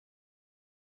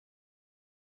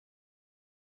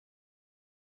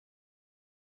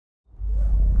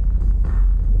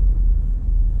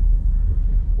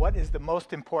what is the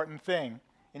most important thing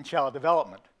in child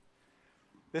development?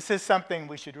 This is something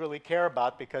we should really care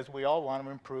about because we all want to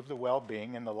improve the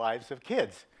well-being and the lives of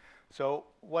kids. So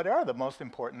what are the most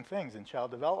important things in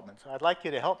child development? So I'd like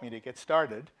you to help me to get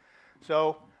started.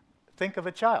 So think of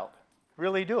a child.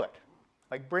 Really do it.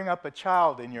 Like bring up a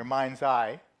child in your mind's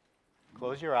eye.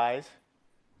 Close your eyes.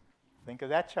 Think of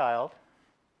that child.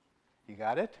 You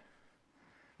got it?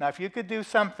 Now, if you could do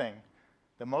something,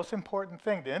 the most important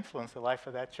thing to influence the life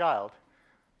of that child,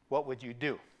 what would you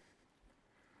do?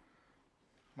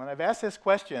 When I've asked this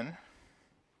question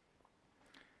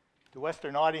to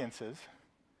Western audiences,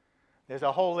 there's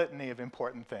a whole litany of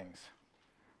important things.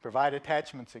 Provide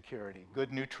attachment security,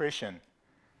 good nutrition,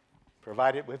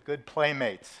 provide it with good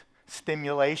playmates,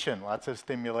 stimulation, lots of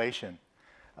stimulation,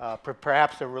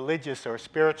 perhaps a religious or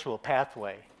spiritual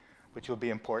pathway, which will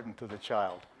be important to the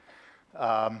child.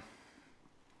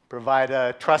 Provide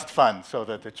a trust fund so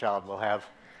that the child will have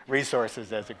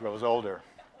resources as it grows older.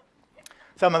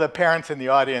 Some of the parents in the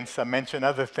audience mention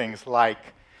other things like,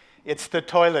 it's the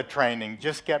toilet training,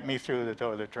 just get me through the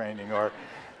toilet training, or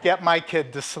get my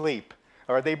kid to sleep,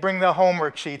 or they bring the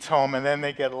homework sheets home and then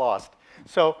they get lost.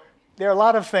 So there are a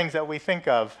lot of things that we think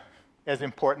of as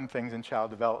important things in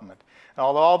child development. And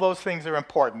although all those things are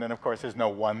important, and of course there's no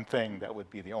one thing that would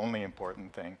be the only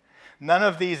important thing, none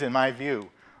of these, in my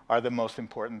view, are the most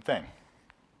important thing.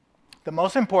 The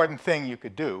most important thing you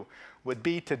could do would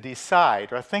be to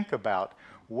decide or think about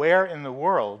where in the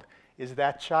world is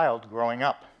that child growing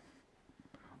up.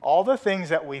 All the things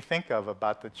that we think of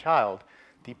about the child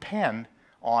depend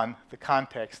on the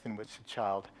context in which the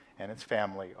child and its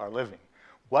family are living.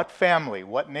 What family,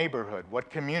 what neighborhood, what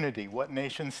community, what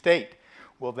nation state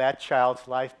will that child's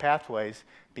life pathways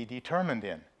be determined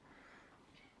in?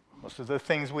 Most of the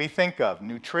things we think of,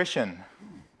 nutrition,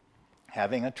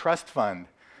 having a trust fund,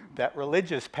 that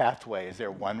religious pathway. Is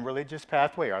there one religious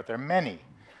pathway? Are there many?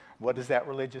 What does that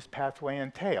religious pathway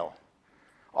entail?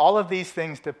 All of these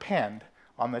things depend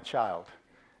on the child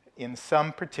in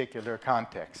some particular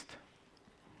context.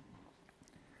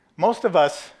 Most of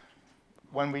us,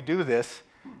 when we do this,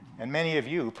 and many of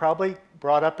you probably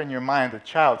brought up in your mind a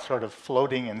child sort of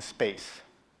floating in space.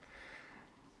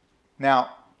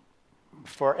 Now,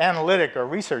 for analytic or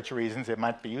research reasons, it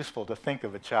might be useful to think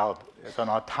of a child as an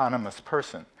autonomous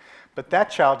person. But that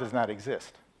child does not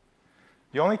exist.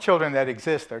 The only children that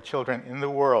exist are children in the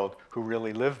world who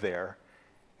really live there.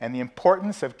 And the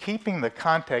importance of keeping the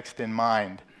context in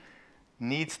mind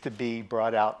needs to be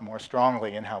brought out more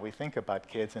strongly in how we think about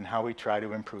kids and how we try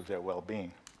to improve their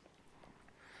well-being.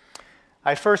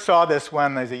 I first saw this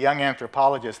when, as a young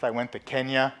anthropologist, I went to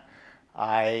Kenya.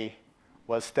 I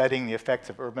was studying the effects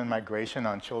of urban migration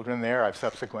on children there. I've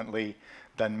subsequently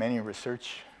done many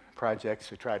research projects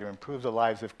to try to improve the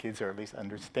lives of kids, or at least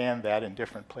understand that in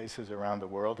different places around the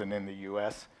world and in the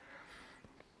US.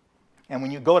 And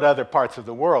when you go to other parts of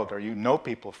the world, or you know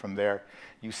people from there,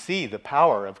 you see the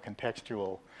power of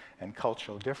contextual and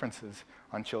cultural differences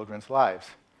on children's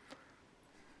lives.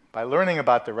 By learning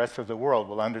about the rest of the world,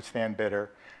 we'll understand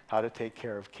better how to take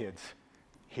care of kids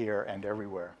here and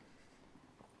everywhere.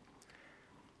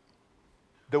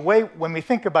 The way, when we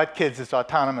think about kids as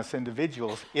autonomous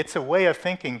individuals, it's a way of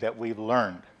thinking that we've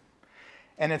learned.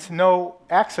 And it's no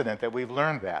accident that we've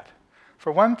learned that.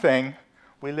 For one thing,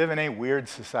 we live in a weird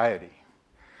society.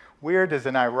 WEIRD is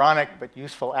an ironic but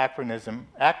useful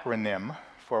acronym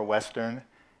for Western,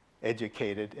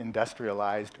 educated,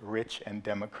 industrialized, rich, and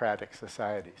democratic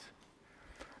societies.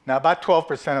 Now, about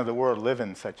 12% of the world live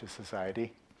in such a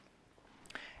society.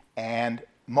 And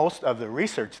most of the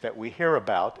research that we hear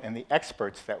about and the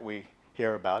experts that we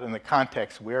hear about in the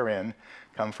context we're in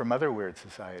come from other weird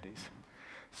societies.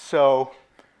 So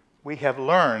we have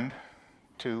learned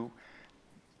to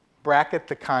bracket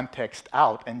the context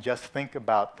out and just think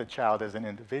about the child as an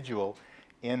individual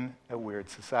in a weird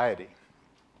society.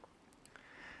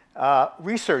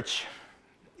 Research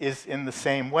is in the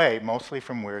same way, mostly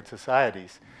from weird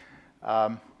societies.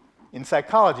 In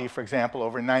psychology, for example,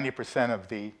 over 90% of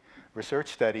the research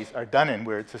studies are done in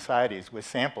weird societies with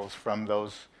samples from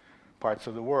those parts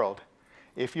of the world.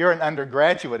 If you're an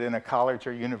undergraduate in a college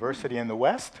or university in the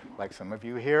West, like some of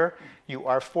you here, you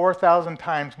are 4,000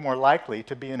 times more likely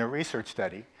to be in a research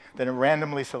study than a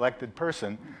randomly selected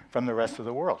person from the rest of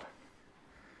the world.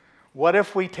 What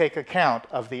if we take account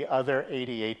of the other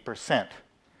 88%?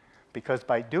 Because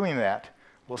by doing that,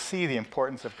 we'll see the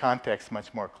importance of context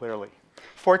much more clearly.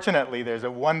 Fortunately, there's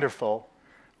a wonderful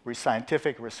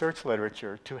scientific research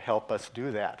literature to help us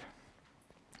do that.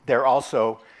 There are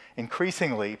also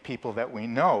increasingly people that we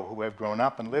know who have grown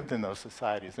up and lived in those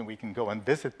societies, and we can go and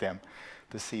visit them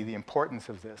to see the importance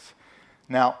of this.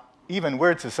 Now, even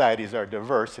weird societies are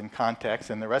diverse in context,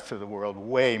 and the rest of the world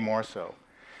way more so.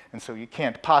 And so you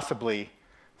can't possibly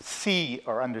see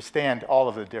or understand all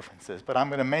of the differences, but I'm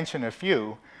going to mention a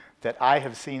few that I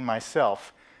have seen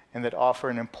myself and that offer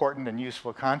an important and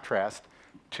useful contrast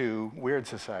to weird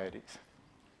societies.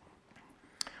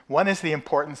 One is the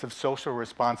importance of social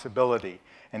responsibility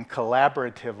and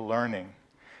collaborative learning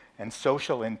and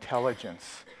social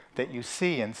intelligence that you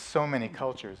see in so many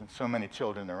cultures and so many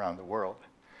children around the world.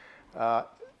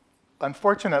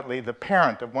 Unfortunately, the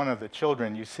parent of one of the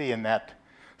children you see in that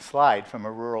slide from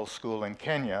a rural school in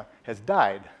Kenya has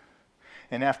died.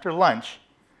 And after lunch,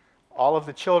 all of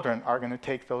the children are going to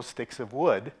take those sticks of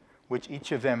wood, which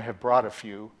each of them have brought a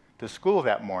few, to school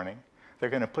that morning. They're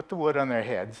going to put the wood on their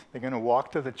heads. They're going to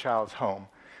walk to the child's home,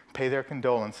 pay their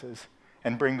condolences,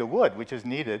 and bring the wood, which is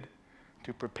needed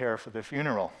to prepare for the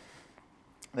funeral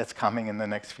that's coming in the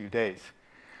next few days.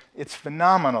 It's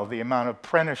phenomenal, the amount of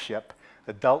apprenticeship,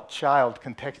 adult-child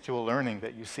contextual learning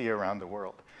that you see around the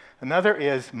world. Another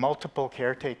is multiple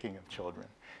caretaking of children.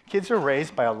 Kids are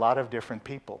raised by a lot of different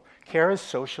people. Care is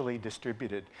socially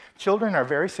distributed. Children are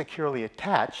very securely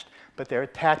attached, but they're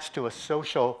attached to a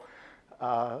social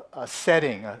a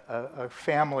setting, a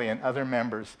family and other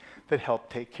members that help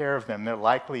take care of them. They're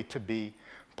likely to be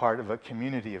part of a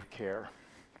community of care.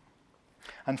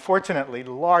 Unfortunately,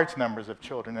 large numbers of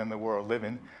children in the world live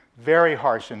in very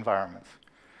harsh environments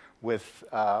with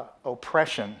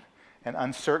oppression and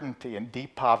uncertainty and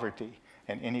deep poverty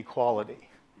and inequality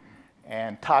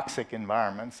and toxic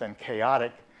environments and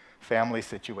chaotic family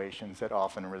situations that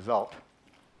often result.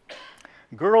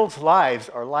 Girls' lives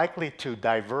are likely to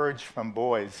diverge from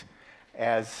boys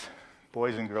as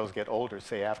boys and girls get older,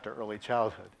 say after early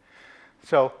childhood.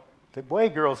 So the way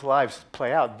girls' lives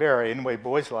play out vary, and the way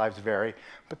boys' lives vary,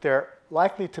 but they're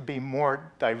likely to be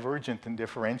more divergent and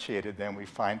differentiated than we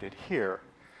find it here.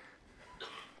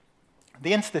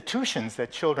 The institutions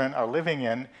that children are living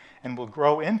in and will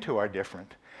grow into are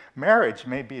different. Marriage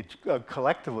may be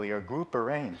collectively or group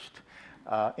arranged.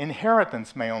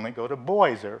 Inheritance may only go to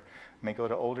boys or may go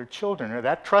to older children, or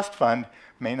that trust fund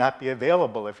may not be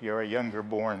available if you're a younger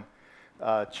born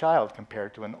child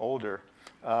compared to an older.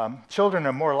 Children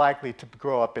are more likely to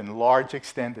grow up in large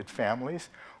extended families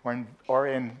or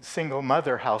in single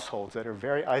mother households that are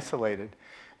very isolated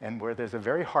and where there's a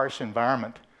very harsh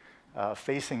environment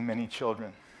facing many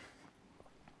children.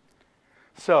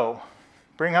 So,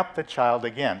 bring up the child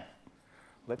again.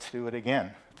 Let's do it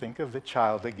again. Think of the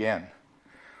child again.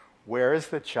 Where is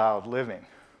the child living?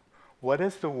 What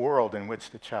is the world in which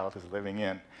the child is living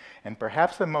in? And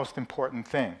perhaps the most important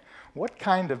thing, what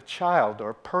kind of child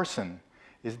or person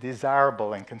is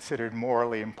desirable and considered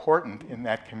morally important in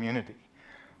that community?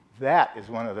 That is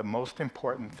one of the most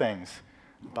important things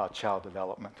about child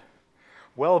development.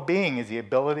 Well-being is the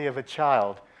ability of a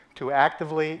child to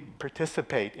actively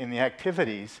participate in the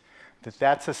activities that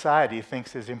that society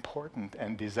thinks is important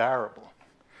and desirable.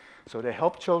 So to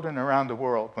help children around the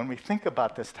world, when we think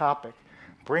about this topic,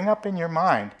 bring up in your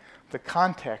mind the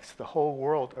context, the whole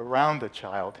world around the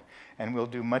child, and we'll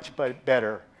do much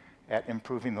better at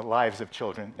improving the lives of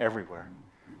children everywhere.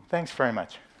 Thanks very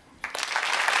much.